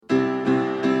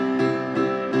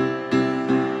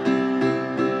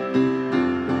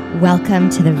Welcome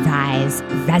to the Rise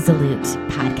Resolute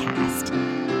podcast.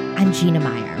 I'm Gina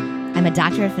Meyer. I'm a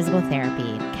doctor of physical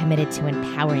therapy committed to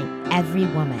empowering every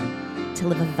woman to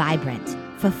live a vibrant,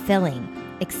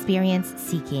 fulfilling,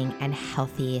 experience-seeking, and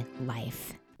healthy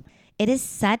life. It is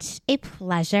such a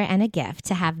pleasure and a gift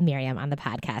to have Miriam on the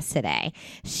podcast today.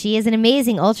 She is an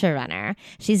amazing ultra runner.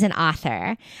 She's an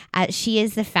author. She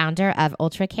is the founder of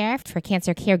Ultra Care for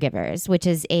Cancer Caregivers, which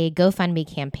is a GoFundMe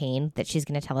campaign that she's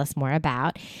going to tell us more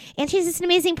about. And she's just an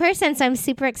amazing person, so I'm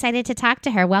super excited to talk to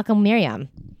her. Welcome, Miriam.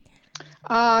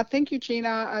 Thank you,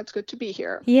 Gina. It's good to be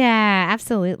here. Yeah,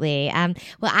 absolutely.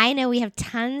 Well, I know we have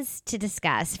tons to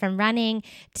discuss, from running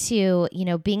to,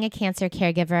 being a cancer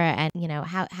caregiver, and,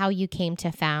 how you came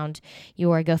to found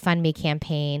your GoFundMe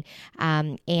campaign,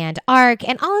 and ARC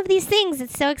and all of these things.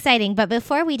 It's so exciting. But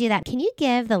before we do that, can you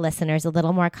give the listeners a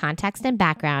little more context and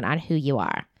background on who you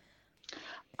are?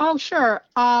 Oh, sure.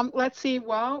 Let's see.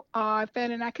 Well, I've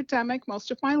been an academic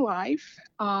most of my life.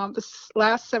 This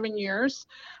last 7 years,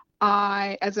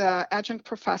 as an adjunct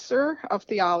professor of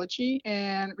theology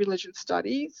and religion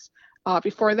studies.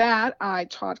 Before that, I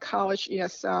taught college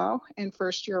ESL and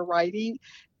first year writing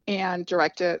and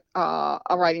directed a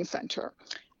writing center.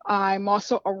 I'm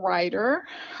also a writer,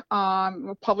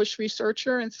 a published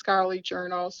researcher in scholarly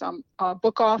journals. I'm a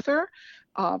book author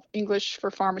of English for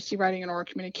Pharmacy, Writing, and Oral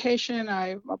Communication.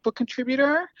 I'm a book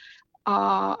contributor.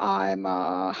 I'm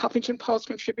a Huffington Post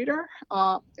contributor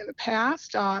in the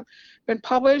past. Been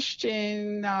published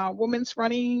in Women's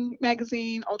Running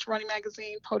Magazine, Ultra Running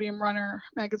Magazine, Podium Runner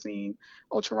Magazine,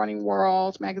 Ultra Running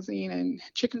World Magazine, and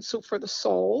Chicken Soup for the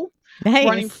Soul. Nice.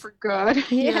 Running for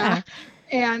Good. Yeah.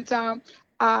 And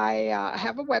I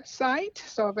have a website,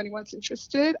 so if anyone's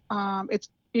interested,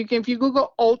 if you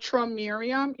Google Ultra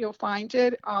Miriam, you'll find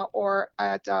it, or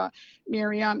at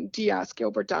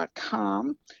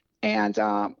miriamdiazgilbert.com. And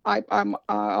I'm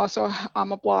also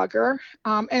a blogger,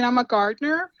 and I'm a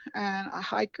gardener and a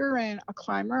hiker and a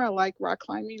climber. I like rock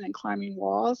climbing and climbing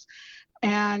walls.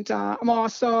 And I'm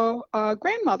also a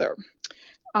grandmother,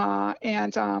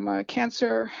 and I'm a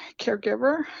cancer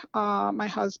caregiver. My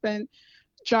husband,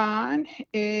 John,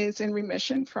 is in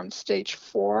remission from stage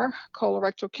 4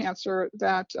 colorectal cancer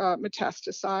that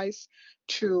metastasized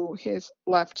to his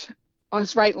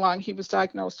right lung. He was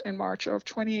diagnosed in March of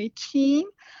 2018.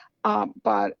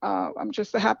 But I'm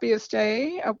just the happiest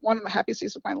day. One of the happiest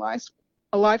days of my life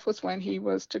was when he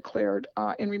was declared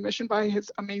in remission by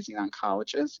his amazing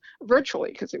oncologist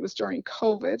virtually, because it was during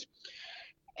COVID.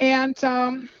 And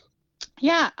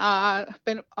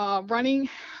been running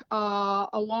a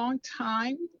long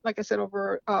time, like I said,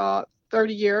 over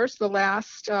 30 years, the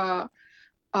last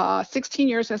 16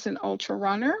 years as an ultra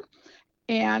runner.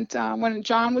 And when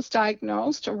John was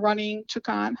diagnosed, running took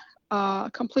on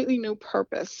a completely new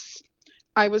purpose.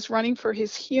 I was running for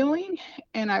his healing,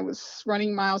 and I was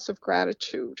running miles of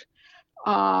gratitude.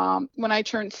 When I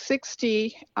turned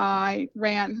 60, I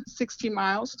ran 60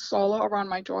 miles solo around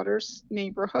my daughter's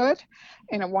neighborhood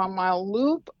in a 1-mile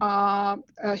loop,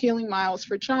 healing miles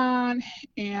for John,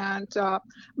 and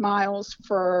miles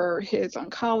for his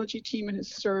oncology team and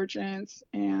his surgeons.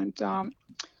 And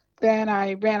then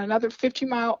I ran another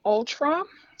 50-mile ultra,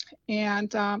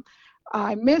 and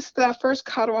I missed that first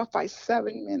cutoff by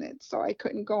 7 minutes, so I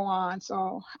couldn't go on.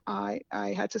 So I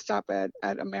had to stop at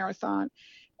a marathon.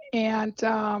 And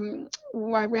I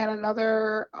ran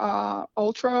another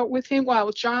ultra with him while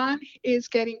John is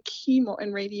getting chemo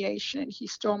and radiation. He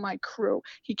stole my crew.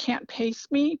 He can't pace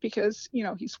me because,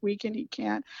 he's weak and he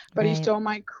can't, but He stole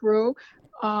my crew.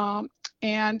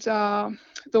 And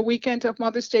the weekend of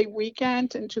Mother's Day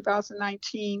weekend in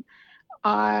 2019,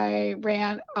 I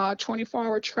ran a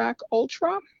 24-hour track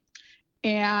ultra,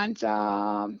 and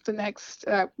the next,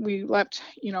 we left,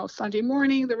 Sunday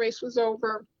morning, the race was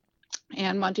over,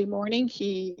 and Monday morning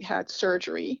he had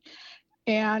surgery.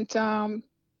 And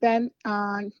then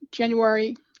on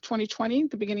January 2020,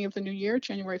 the beginning of the new year,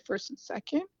 January 1st and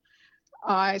 2nd,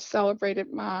 I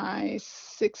celebrated my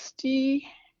 61st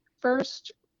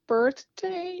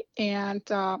birthday and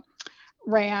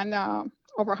ran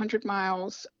over 100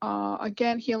 miles,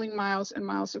 again, healing miles and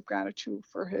miles of gratitude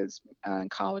for his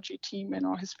oncology team and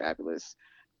all his fabulous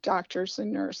doctors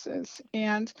and nurses.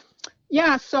 And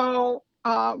so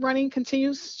running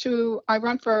continues I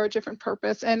run for a different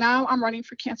purpose, and now I'm running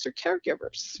for cancer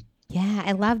caregivers. Yeah,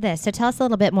 I love this. So tell us a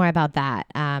little bit more about that,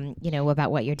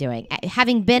 about what you're doing.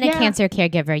 Having been a cancer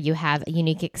caregiver, you have a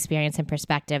unique experience and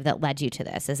perspective that led you to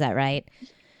this. Is that right?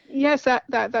 Yes,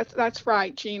 that's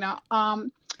right, Gina.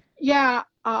 Yeah,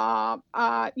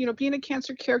 being a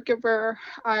cancer caregiver,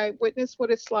 I witnessed what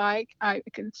it's like. I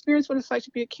can experience what it's like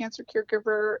to be a cancer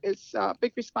caregiver. It's a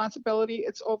big responsibility.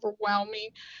 It's overwhelming,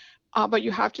 but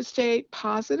you have to stay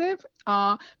positive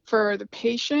for the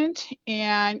patient,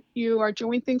 and you are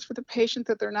doing things for the patient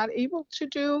that they're not able to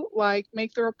do, like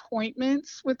make their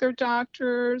appointments with their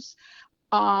doctors.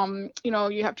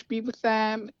 You have to be with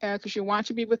them because you want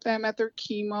to be with them at their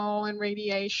chemo and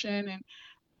radiation,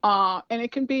 and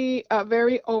it can be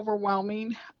very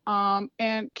overwhelming. And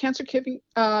caregiving,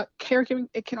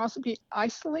 it can also be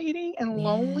isolating and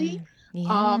lonely.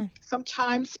 Yeah.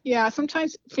 Yeah.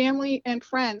 Sometimes family and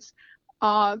friends,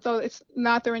 though it's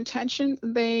not their intention,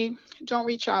 they don't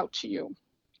reach out to you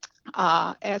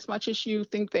as much as you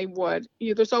think they would.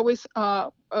 There's always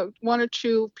one or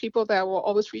two people that will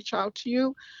always reach out to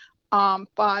you,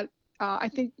 but I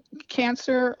think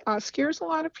cancer scares a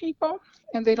lot of people,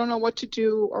 and they don't know what to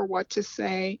do or what to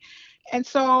say. And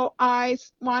so I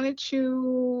wanted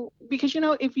to, because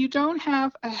if you don't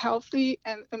have a healthy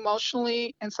and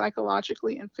emotionally and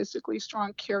psychologically and physically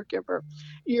strong caregiver,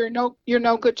 you're no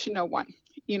good to no one,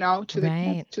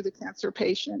 Right. to the cancer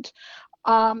patient.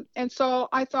 And so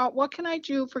I thought, what can I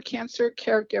do for cancer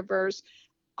caregivers?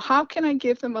 How can I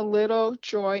give them a little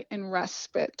joy and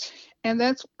respite? And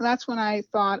that's when I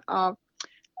thought of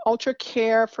Ultra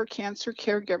Care for Cancer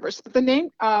Caregivers. The name,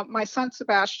 my son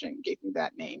Sebastian gave me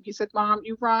that name. He said, "Mom,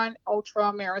 you run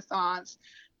ultra marathons,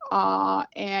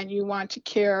 and you want to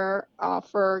care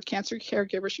for cancer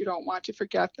caregivers. You don't want to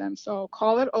forget them. So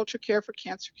call it Ultra Care for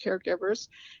Cancer Caregivers."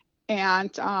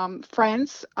 And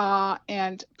friends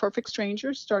and perfect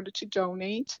strangers started to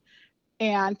donate.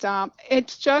 And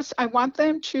it's just, I want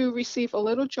them to receive a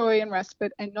little joy and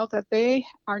respite and know that they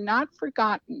are not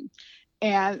forgotten.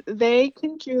 And they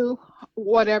can do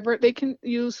whatever, they can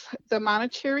use the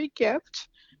monetary gift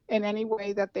in any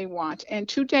way that they want. And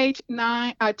to date,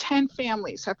 10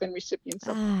 families have been recipients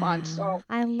of the fund. So,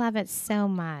 I love it so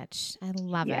much. I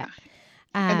love yeah, it.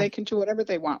 and Um, they can do whatever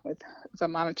they want with the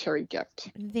monetary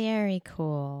gift. Very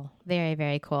cool. Very,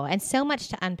 very cool. And so much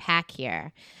to unpack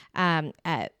here. Um,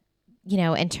 uh,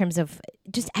 in terms of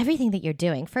just everything that you're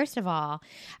doing. First of all,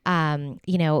 I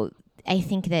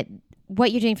think that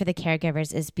what you're doing for the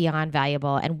caregivers is beyond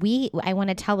valuable. And I want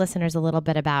to tell listeners a little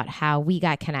bit about how we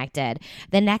got connected.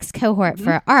 The next cohort Mm-hmm.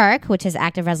 for ARC, which is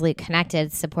Active Resolute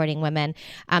Connected, supporting women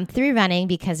through running,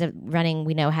 because of running,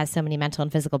 we know has so many mental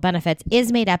and physical benefits,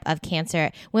 is made up of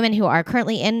women who are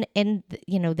currently in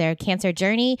their cancer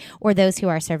journey, or those who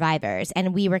are survivors.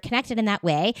 And we were connected in that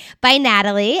way by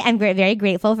Natalie. I'm very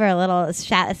grateful for a little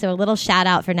shout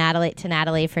out for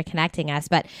Natalie for connecting us.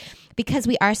 But because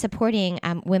we are supporting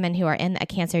women who are in a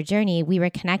cancer journey, we were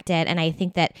connected. And I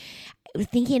think that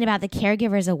thinking about the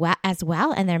caregivers as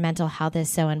well and their mental health is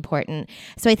so important.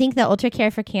 So I think the Ultra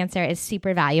Care for Cancer is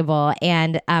super valuable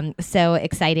and so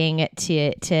exciting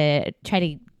to try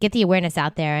to get the awareness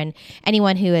out there. And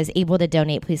anyone who is able to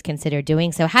donate, please consider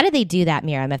doing so. How do they do that,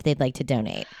 Miriam, if they'd like to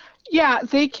donate? Yeah,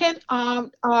 they can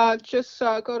just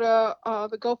go to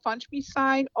the GoFundMe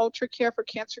side, Ultra Care for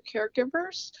Cancer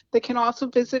Caregivers. They can also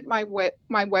visit my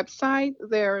website.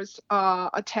 There's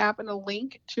a tab and a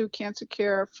link to Cancer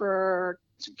Care for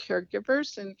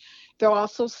Caregivers, and they'll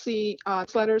also see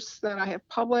letters that I have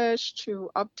published to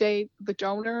update the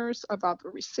donors about the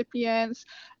recipients.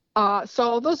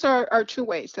 So those are two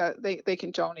ways that they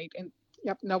can donate. And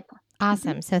yep, no problem.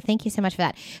 Awesome. So thank you so much for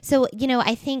that. So,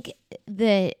 I think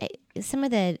some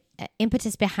of the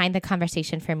impetus behind the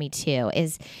conversation for me too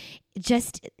is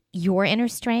just your inner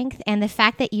strength and the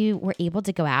fact that you were able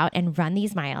to go out and run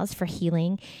these miles for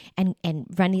healing and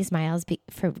run these miles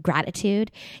for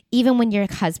gratitude, even when your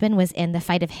husband was in the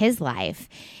fight of his life,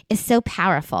 is so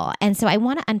powerful. And so I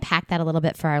want to unpack that a little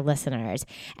bit for our listeners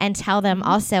and tell them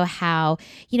also how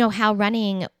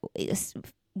running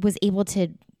was able to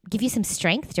give you some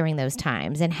strength during those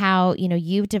times and how,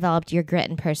 you've developed your grit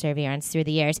and perseverance through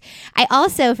the years. I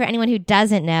also, for anyone who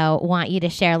doesn't know, want you to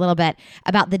share a little bit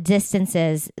about the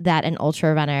distances that an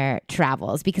ultra runner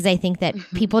travels, because I think that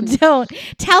people don't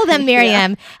tell them,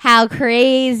 Miriam, how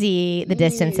crazy the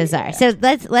distances are. So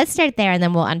let's start there and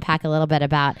then we'll unpack a little bit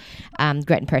about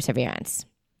grit and perseverance.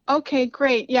 Okay,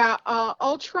 great. Yeah,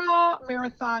 ultra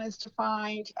marathon is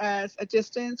defined as a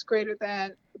distance greater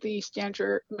than the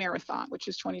standard marathon, which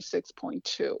is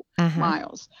 26.2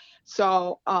 miles.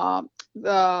 So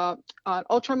the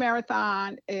ultra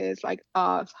marathon is like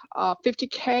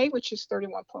 50K, which is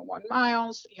 31.1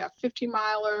 miles. You have 50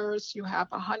 milers, you have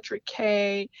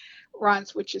 100K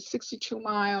runs, which is 62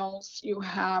 miles. You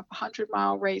have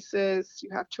 100-mile races, you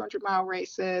have 200-mile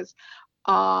races.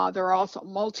 There are also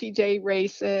multi-day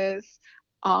races.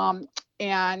 Um,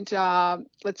 and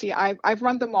let's see, I've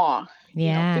run them all,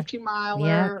 Yeah. 50 Yep.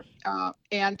 miler,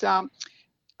 and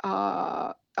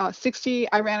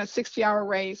 60, I ran a 60-hour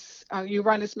race. You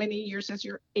run as many years as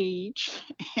your age.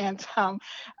 And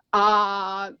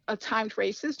timed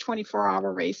races,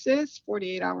 24-hour races,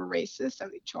 48-hour races,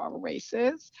 72-hour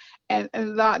races, and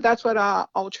that's what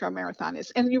ultra marathon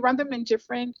is. And you run them in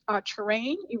different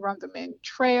terrain. You run them in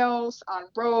trails, on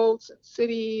roads, in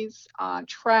cities, on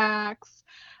tracks,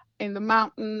 in the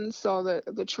mountains. So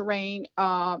the terrain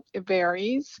it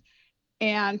varies.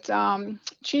 And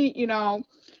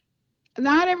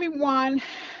not everyone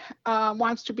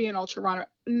wants to be an ultra runner.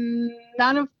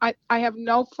 I have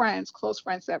no close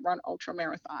friends that run ultra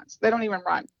marathons. They don't even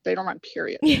run. They don't run,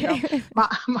 period.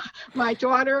 My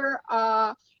daughter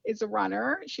is a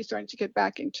runner. She's starting to get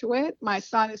back into it. My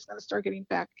son is going to start getting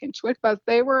back into it. But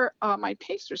they were my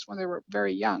pacers when they were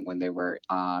very young, when they were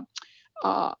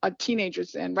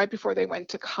teenagers and right before they went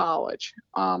to college.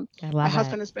 I My love it.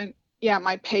 husband has been,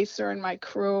 my pacer and my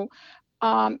crew.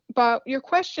 But your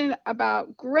question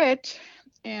about grit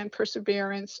and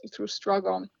perseverance through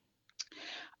struggle,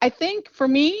 I think for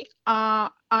me,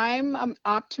 I'm an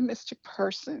optimistic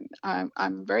person. I'm a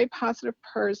very positive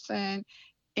person.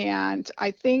 And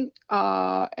I think,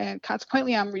 and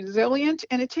consequently, I'm resilient.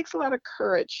 And it takes a lot of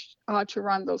courage to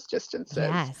run those distances.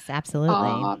 Yes,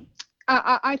 absolutely.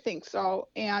 I think so.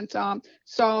 And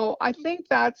so I think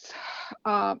that's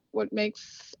what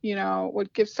makes,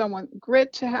 what gives someone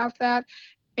grit to have that.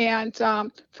 And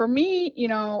for me,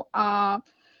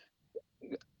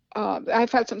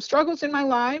 I've had some struggles in my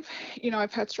life.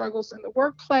 I've had struggles in the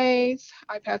workplace.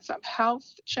 I've had some health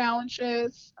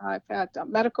challenges. I've had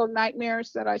medical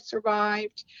nightmares that I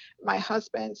survived. My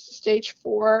husband's stage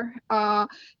 4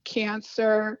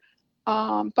 cancer.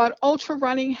 But ultra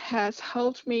running has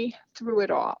helped me through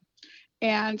it all.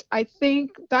 And I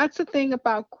think that's the thing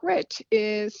about grit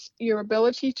is your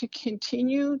ability to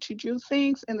continue to do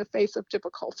things in the face of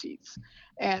difficulties.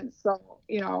 And so,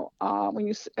 when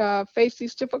you face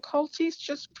these difficulties,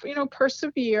 just,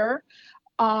 persevere.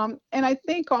 And I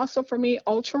think also for me,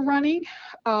 ultra running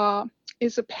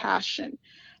is a passion.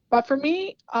 But for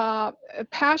me,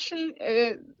 passion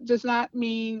does not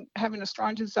mean having a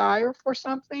strong desire for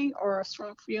something or a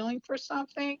strong feeling for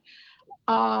something.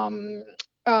 Um,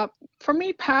 for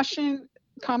me, passion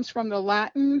comes from the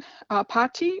Latin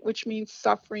pati, which means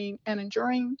suffering and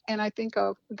enduring. And I think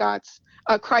of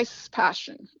Christ's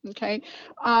passion. Okay.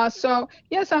 So,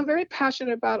 yes, I'm very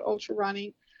passionate about ultra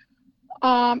running.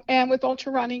 And with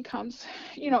ultra running comes,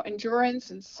 endurance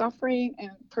and suffering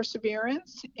and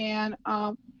perseverance. And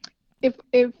if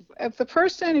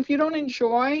you don't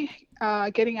enjoy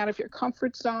getting out of your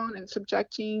comfort zone and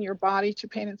subjecting your body to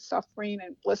pain and suffering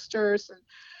and blisters and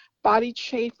body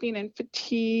chafing and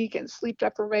fatigue and sleep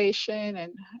deprivation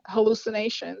and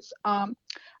hallucinations.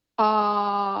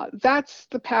 That's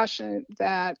the passion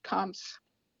that comes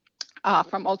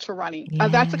from ultra running.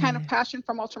 That's the kind of Yeah. passion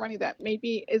from ultra running that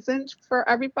maybe isn't for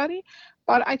everybody,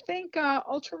 but I think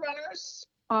ultra runners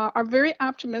are very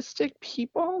optimistic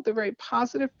people. They're very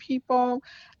positive people.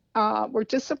 We're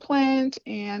disciplined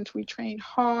and we train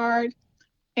hard.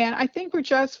 And I think we're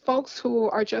just folks who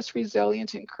are just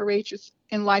resilient and courageous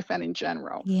in life and in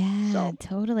general. Yeah, So,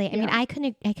 totally. I mean, yeah. I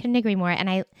couldn't agree more. And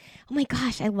oh my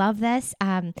gosh, I love this.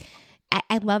 I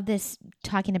love this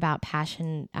talking about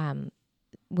passion,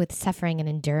 with suffering and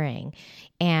enduring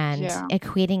and Yeah.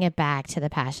 equating it back to the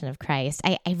passion of Christ.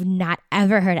 I've not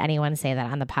ever heard anyone say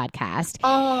that on the podcast.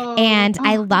 Oh, And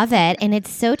I love it. And it's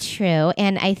so true.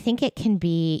 And I think it can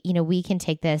be, we can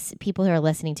take this, people who are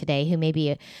listening today who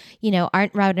maybe,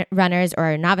 aren't runners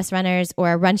or novice runners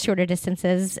or run shorter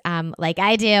distances like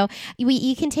I do.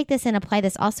 You can take this and apply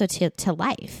this also to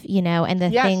life, and the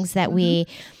yes. things that we,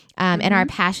 and our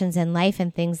passions in life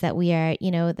and things that we are,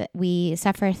 that we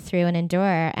suffer through and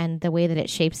endure and the way that it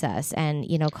shapes us and,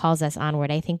 calls us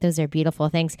onward. I think those are beautiful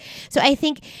things. So I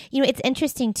think, it's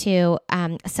interesting too,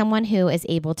 someone who is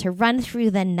able to run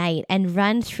through the night and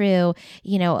run through,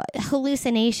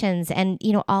 hallucinations and,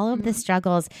 all of the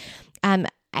struggles.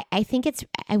 I think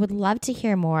I would love to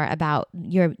hear more about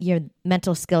your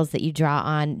mental skills that you draw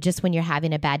on just when you're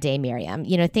having a bad day, Miriam.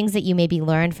 Things that you maybe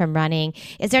learned from running.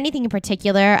 Is there anything in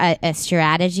particular, a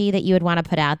strategy that you would want to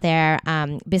put out there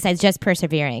besides just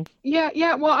persevering?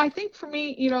 Yeah. Well, I think for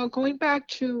me, going back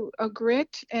to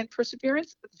grit and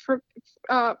perseverance, for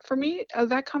me,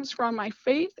 that comes from my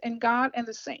faith in God and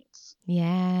the saints.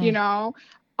 Yeah.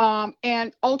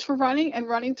 And ultra running and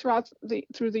running through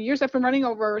the years. I've been running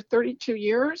over 32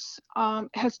 years,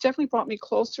 has definitely brought me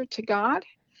closer to God.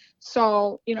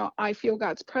 So, I feel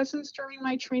God's presence during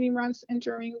my training runs and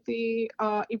during the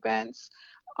events.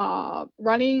 Ultra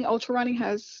running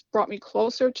has brought me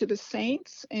closer to the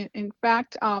saints. In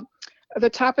fact, the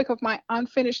topic of my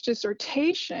unfinished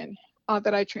dissertation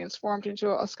that I transformed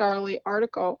into a scholarly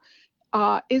article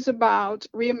is about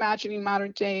reimagining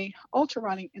modern day ultra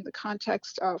running in the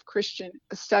context of Christian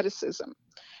asceticism.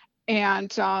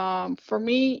 And for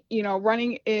me,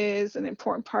 running is an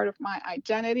important part of my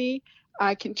identity.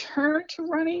 I can turn to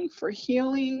running for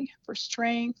healing, for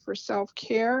strength, for self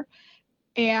care.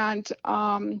 And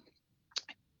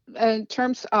in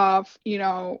terms of,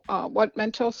 what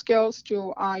mental skills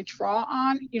do I draw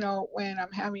on, when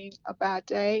I'm having a bad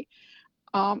day?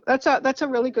 That's a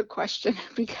really good question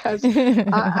because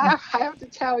I have to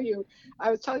tell you, I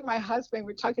was telling my husband,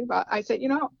 we're talking about, I said,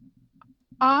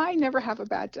 I never have a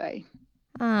bad day.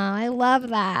 Oh, I love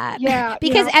that. Yeah,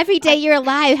 because every day you're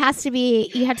alive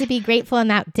you have to be grateful in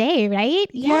that day, right?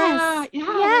 Yeah,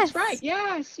 Yes. that's right.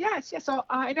 Yes. So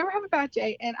I never have a bad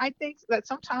day. And I think that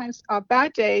sometimes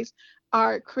bad days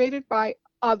are created by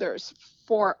others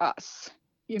for us,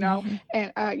 Yeah.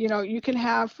 and, you can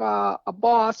have a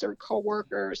boss or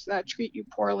coworkers that treat you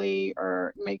poorly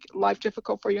or make life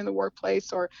difficult for you in the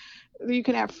workplace, or you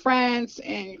can have friends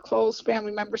and close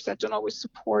family members that don't always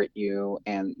support you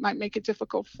and might make it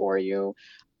difficult for you.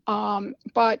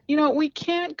 But we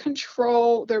can't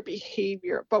control their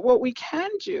behavior, but what we can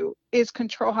do is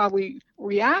control how we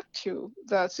react to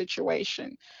the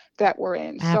situation that we're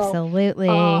in. Absolutely.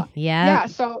 Yeah.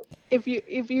 So if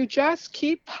you just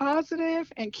keep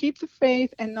positive and keep the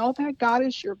faith and know that God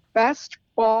is your best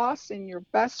boss and your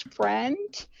best friend,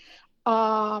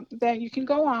 then you can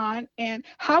go on. And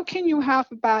how can you have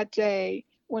a bad day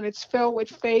when it's filled with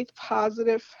faith,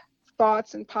 positive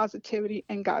thoughts and positivity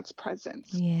and God's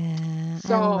presence? Yeah.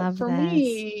 So I love for this.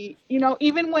 me,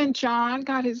 even when John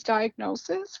got his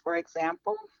diagnosis, for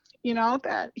example,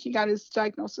 that he got his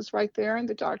diagnosis right there in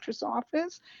the doctor's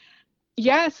office.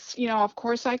 Yes, of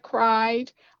course I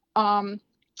cried.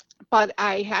 But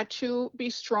I had to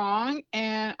be strong,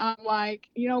 and I'm like,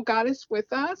 God is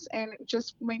with us, and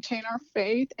just maintain our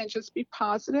faith and just be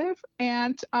positive.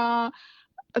 And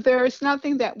there is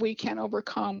nothing that we can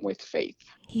overcome with faith.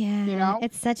 Yeah,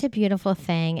 it's such a beautiful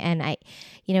thing. And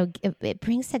it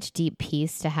brings such deep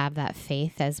peace to have that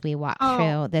faith as we walk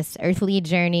through this earthly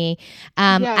journey.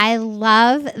 Yes. I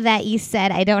love that you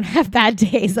said, I don't have bad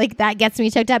days. Like that gets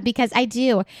me choked up because I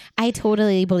do. I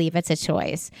totally believe it's a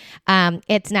choice.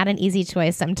 It's not an easy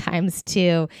choice sometimes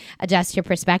to adjust your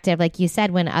perspective. Like you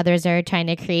said, when others are trying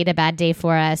to create a bad day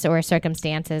for us or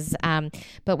circumstances.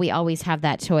 But we always have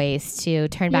that choice to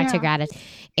turn back to gratitude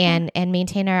and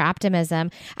maintain our optimism.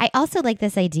 I also like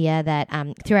this idea that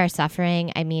through our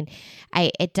suffering,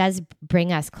 it does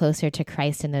bring us closer to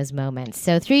Christ in those moments.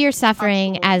 So through your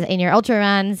suffering, as in your ultra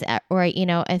runs, or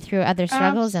through other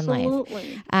struggles in life,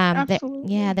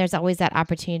 there's always that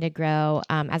opportunity to grow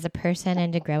as a person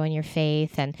and to grow in your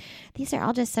faith. And these are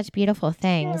all just such beautiful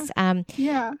things.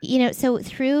 So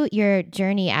through your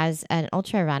journey as an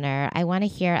ultra runner, I want to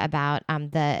hear about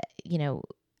the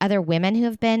other women who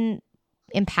have been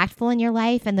impactful in your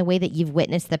life and the way that you've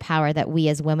witnessed the power that we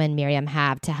as women, Miriam,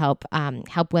 have to help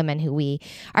women who we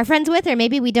are friends with or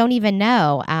maybe we don't even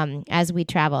know as we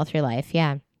travel through life.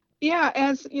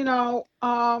 As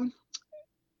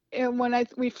and when I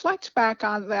reflect back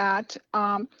on that,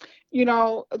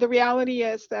 the reality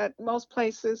is that most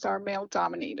places are male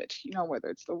dominated, whether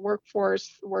it's the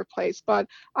workforce, the workplace. But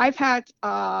I've had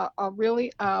a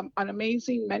really an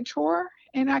amazing mentor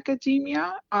in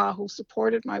academia who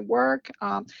supported my work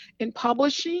in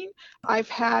publishing. I've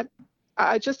had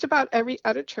just about every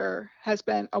editor has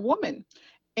been a woman,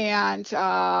 and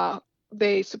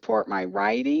they support my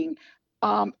writing.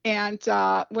 And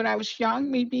when I was young,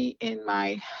 maybe in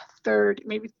my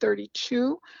maybe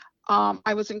 32,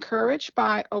 I was encouraged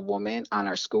by a woman on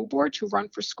our school board to run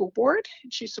for school board.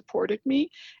 She supported me.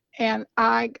 And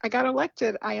I got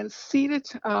elected. I unseated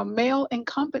male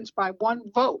incumbents by one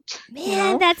vote.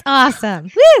 Man, that's awesome.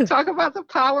 Woo! Talk about the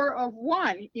power of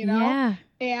one, Yeah.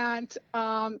 And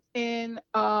in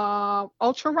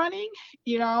ultra running,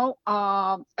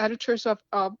 editors of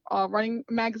running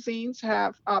magazines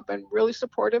have been really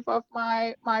supportive of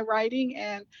my writing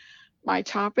and my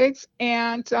topics.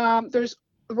 And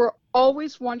we're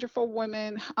always wonderful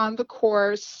women on the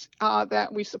course that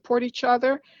we support each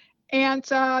other. And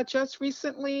just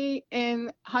recently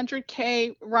in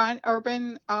 100K Run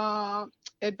Urban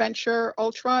Adventure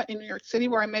Ultra in New York City,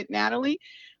 where I met Natalie,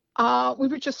 We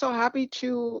were just so happy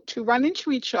to run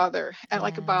into each other at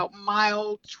like Yeah. about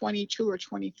mile 22 or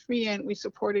 23, and we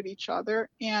supported each other.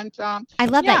 And I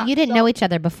love that yeah, you didn't know so each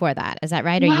other before that. Is that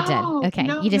right? Or you did? no, Okay.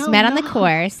 no, You just no, met on the no.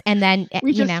 course and then,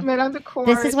 We just met on the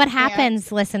this is course, what and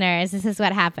happens, listeners. This is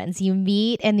what happens. You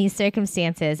meet in these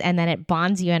circumstances and then it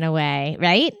bonds you in a way,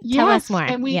 right? Tell us yes, more.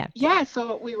 and Yeah.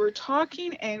 so we were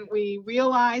talking, and we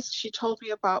realized she told me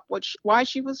about why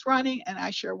she was running, and I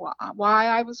shared why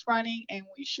I was running, and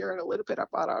we shared a little bit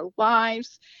about our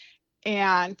lives.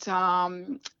 And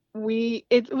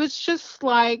it was just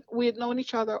like we had known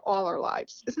each other all our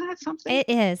lives. Isn't that something? It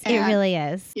is. It And really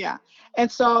is. yeah,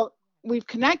 and so we've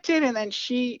connected, and then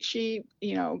she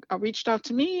reached out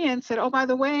to me and said, oh, by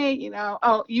the way,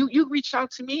 oh, you reached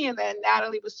out to me, and then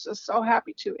Natalie was just so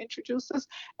happy to introduce us,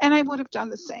 and I would have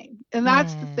done the same. And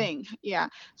that's the Yeah. thing. Yeah.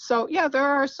 So yeah, there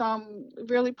are some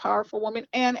really powerful women,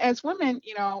 and as women,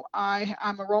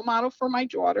 I'm a role model for my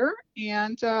daughter,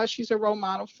 and she's a role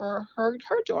model for her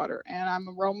daughter, and I'm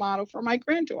a role model for my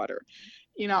granddaughter.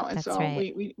 And That's so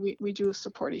right. we do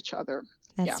support each other.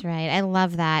 Yeah. That's right. I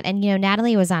love that. And,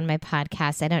 Natalie was on my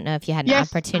podcast. I don't know if you had an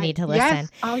Yes, opportunity to listen.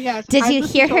 oh yes, Did I've you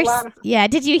listened hear to her? a lot of. Yeah.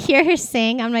 Did you hear her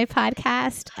sing on my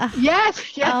podcast?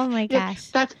 Yes, yes, Oh my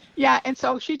yes. gosh. And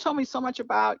so she told me so much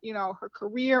about her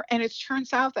career, and it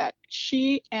turns out that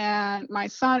she and my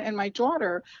son and my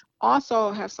daughter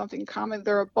also have something in common.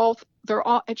 They're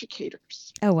all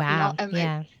educators, Oh, wow. and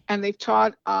Yeah. they've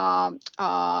taught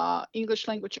English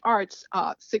language arts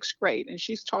sixth grade, and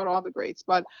she's taught all the grades.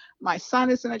 But my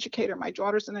son is an educator, my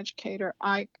daughter's an educator.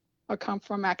 I come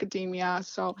from academia,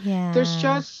 so there's Yeah.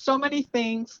 just so many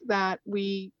things that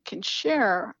we can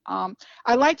share.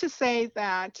 I like to say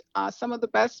that some of the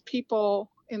best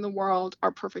people in the world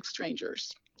are perfect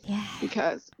strangers, Yeah.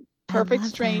 because I perfect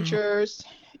love that. strangers,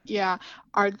 yeah,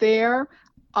 are there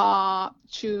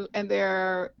and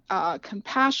they're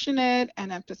compassionate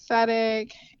and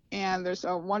empathetic, and there's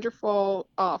a wonderful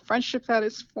friendship that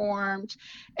is formed.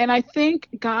 And I think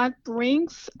God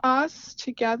brings us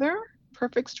together,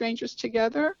 perfect strangers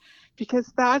together,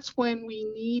 because that's when we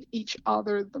need each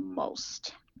other the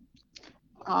most.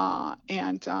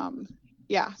 And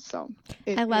yeah, so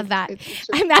I love that. it's just.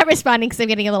 I'm not responding because I'm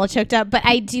getting a little choked up, but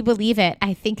I do believe it.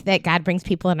 I think that God brings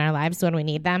people in our lives when we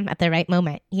need them at the right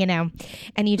moment,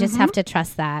 and you just Mhm. have to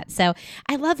trust that. So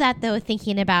I love that, though,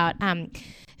 thinking about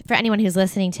for anyone who's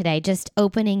listening today, just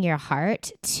opening your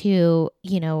heart to,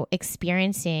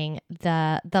 experiencing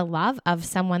the love of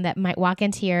someone that might walk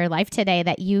into your life today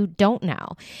that you don't know,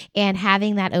 and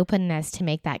having that openness to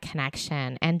make that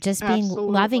connection, and just being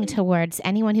loving Absolutely. towards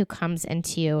anyone who comes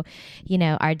into,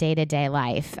 our day-to-day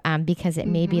life, because it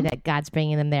may be Mhm. that God's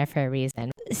bringing them there for a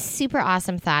reason. Super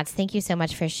awesome thoughts. Thank you so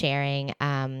much for sharing.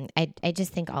 I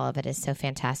just think all of it is so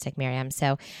fantastic, Miriam.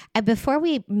 So before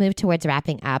we move towards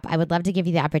wrapping up, I would love to give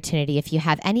you the opportunity if you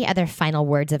have any other final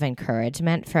words of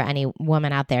encouragement for any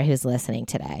woman out there who's listening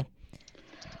today.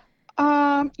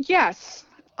 Yes.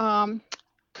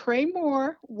 Pray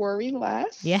more, worry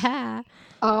less. Yeah.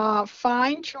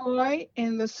 Find joy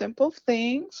in the simple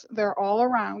things. They're all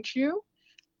around you.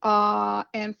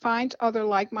 And find other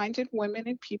like-minded women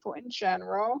and people in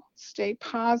general. Stay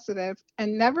positive,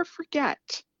 and never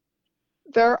forget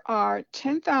there are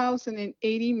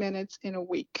 10,080 minutes in a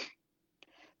week.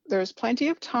 There's plenty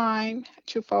of time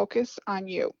to focus on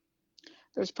you.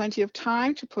 There's plenty of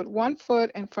time to put one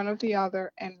foot in front of the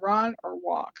other and run or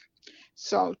walk.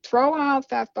 So throw out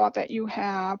that thought that you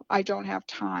have, I don't have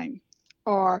time,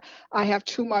 or I have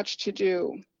too much to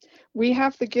do. We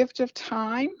have the gift of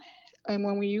time, and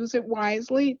when we use it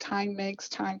wisely, time makes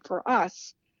time for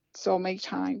us. So make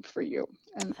time for you.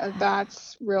 And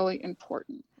that's really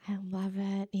important. I love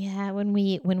it. Yeah, when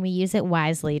we use it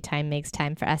wisely, time makes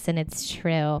time for us, and it's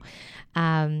true.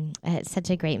 It's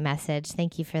such a great message.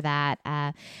 Thank you for that.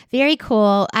 Very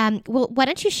cool. Well, why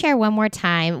don't you share one more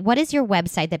time? What is your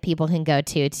website that people can go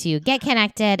to get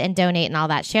connected and donate and all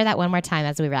that? Share that one more time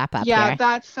as we wrap up Yeah, here.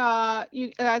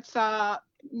 that's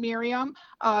Miriam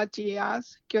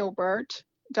Diaz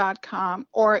Gilbert.com,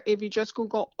 or if you just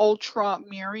Google Ultra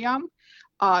Miriam,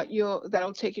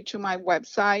 that'll take you to my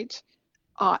website.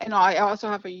 And I also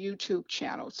have a YouTube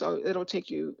channel, so it'll take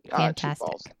you to Fantastic.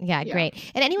 both. Yeah, great.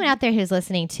 And anyone out there who's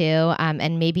listening to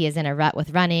and maybe is in a rut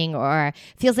with running or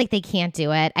feels like they can't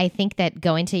do it, I think that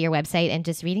going to your website and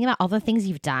just reading about all the things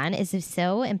you've done is just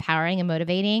so empowering and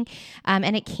motivating,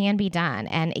 and it can be done.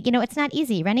 And, it's not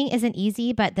easy. Running isn't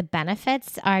easy, but the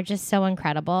benefits are just so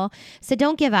incredible. So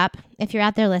don't give up. If you're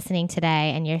out there listening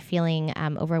today and you're feeling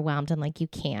overwhelmed and like you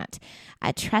can't,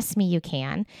 trust me, you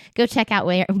can. Go check out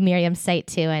Miriam's site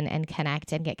to and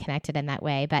connect and get connected in that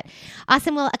way. But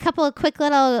awesome. Well, a couple of quick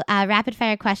little rapid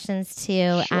fire questions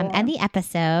to end the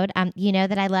episode. You know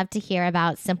that I love to hear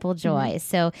about simple joys.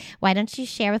 So why don't you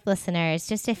share with listeners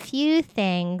just a few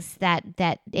things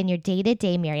that in your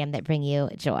day-to-day, Miriam, that bring you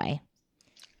joy?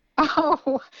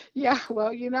 Oh, yeah.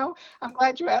 Well, I'm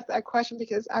glad you asked that question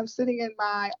because I'm sitting in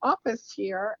my office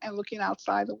here and looking out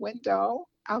the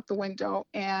window,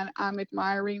 and I'm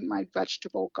admiring my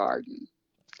vegetable garden.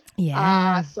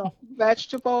 Yeah. So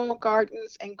vegetable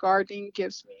gardens and gardening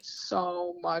gives me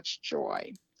so much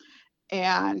joy.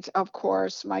 And of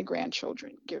course, my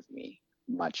grandchildren give me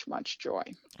much, much joy.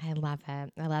 I love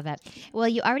it. I love it. Well,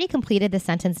 you already completed the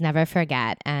sentence, never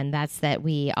forget. And that's that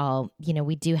we all,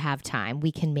 we do have time.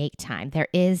 We can make time. There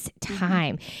is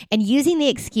time. And using the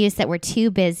excuse that we're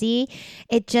too busy,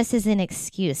 it just is an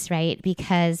excuse, right?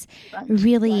 Because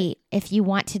really, if you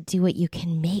want to do it, you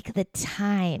can make the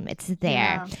time. It's there.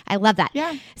 Yeah. I love that.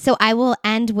 Yeah. So I will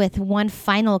end with one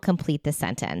final complete the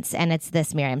sentence. And it's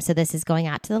this, Miriam. So this is going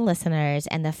out to the listeners.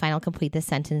 And the final complete the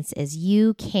sentence is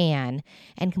you can,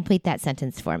 and complete that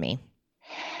sentence for me.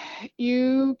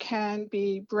 You can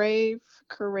be brave,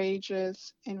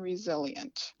 courageous, and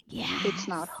resilient. Yes. It's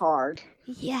not hard.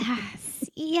 Yes.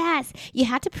 Yes. You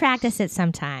have to practice it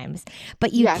sometimes,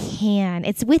 but you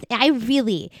can. I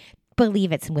really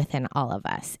believe it's within all of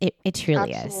us. It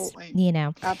truly Absolutely.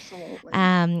 is,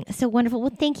 Absolutely. So wonderful.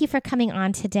 Well, thank you for coming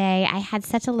on today. I had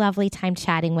such a lovely time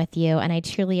chatting with you, and I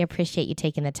truly appreciate you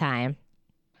taking the time.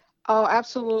 Oh,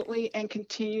 absolutely. And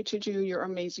continue to do your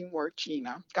amazing work,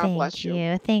 Gina. God bless you.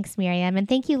 Thank you. Thanks, Miriam. And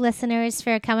thank you, listeners,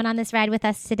 for coming on this ride with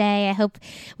us today. I hope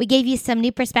we gave you some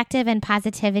new perspective and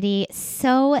positivity.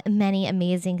 So many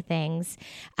amazing things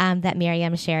that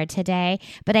Miriam shared today.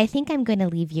 But I think I'm going to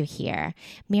leave you here.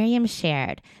 Miriam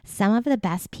shared, some of the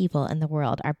best people in the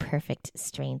world are perfect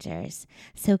strangers.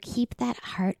 So keep that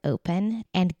heart open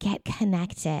and get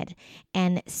connected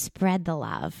and spread the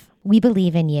love. We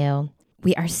believe in you.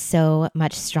 We are so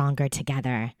much stronger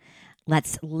together.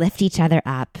 Let's lift each other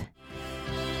up.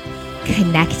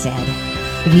 Connected,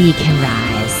 we can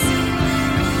rise.